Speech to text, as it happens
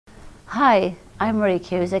Hi, I'm Marie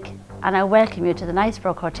Cusack and I welcome you to the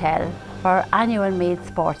Knightsbrook Hotel for our annual Meath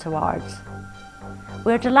Sports Awards.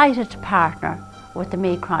 We're delighted to partner with the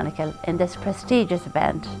Meath Chronicle in this prestigious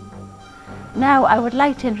event. Now I would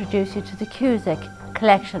like to introduce you to the Cusack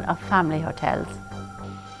collection of family hotels.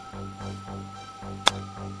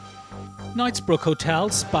 Knightsbrook Hotel,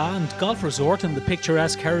 Spa and Golf Resort in the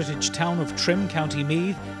picturesque heritage town of Trim, County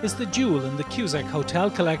Meath is the jewel in the Cusack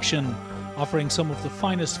Hotel collection, offering some of the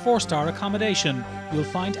finest four-star accommodation you'll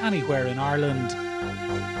find anywhere in Ireland.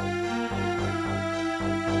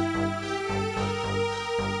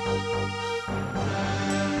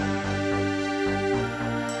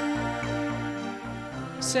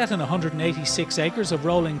 Set in 186 acres of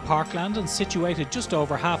rolling parkland and situated just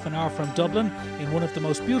over half an hour from Dublin in one of the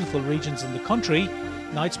most beautiful regions in the country,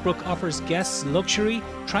 Knightsbrook offers guests luxury,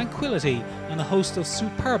 tranquility and a host of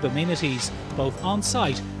superb amenities, both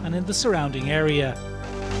on-site and in the surrounding area.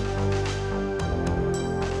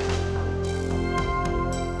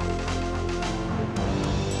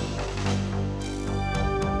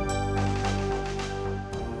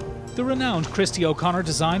 The renowned Christy O'Connor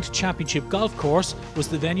designed championship golf course was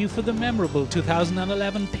the venue for the memorable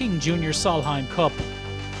 2011 Ping Junior Solheim Cup.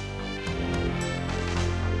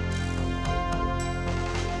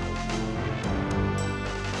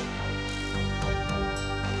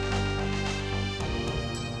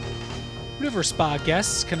 River Spa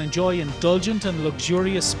guests can enjoy indulgent and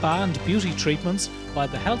luxurious spa and beauty treatments, while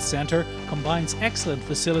the health centre combines excellent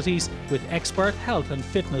facilities with expert health and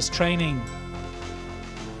fitness training.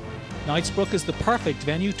 Knightsbrook is the perfect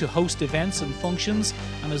venue to host events and functions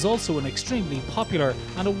and is also an extremely popular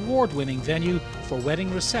and award-winning venue for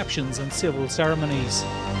wedding receptions and civil ceremonies.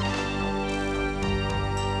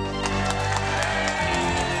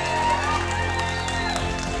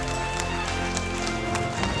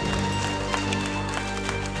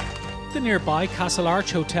 The nearby Castle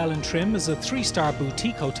Arch Hotel in Trim is a three-star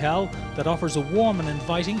boutique hotel that offers a warm and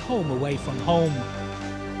inviting home away from home.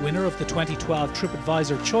 Winner of the 2012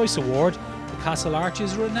 TripAdvisor Choice Award, the Castle Arch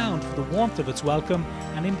is renowned for the warmth of its welcome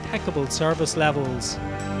and impeccable service levels.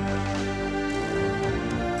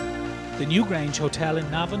 The Newgrange Hotel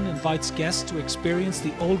in Navan invites guests to experience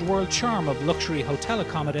the old-world charm of luxury hotel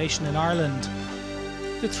accommodation in Ireland.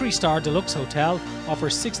 The three-star deluxe hotel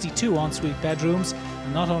offers 62 ensuite bedrooms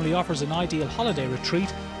and not only offers an ideal holiday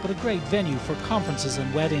retreat, but a great venue for conferences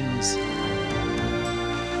and weddings.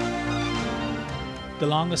 The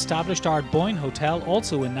long-established Ardboyne Hotel,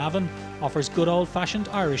 also in Navan, offers good old-fashioned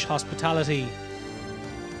Irish hospitality.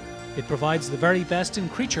 It provides the very best in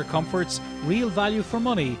creature comforts, real value for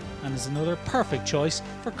money, and is another perfect choice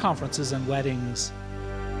for conferences and weddings.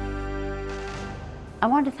 I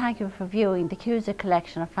want to thank you for viewing the Cusack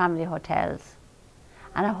collection of family hotels,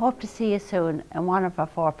 and I hope to see you soon in one of our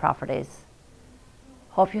 4 properties.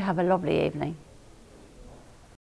 Hope you have a lovely evening.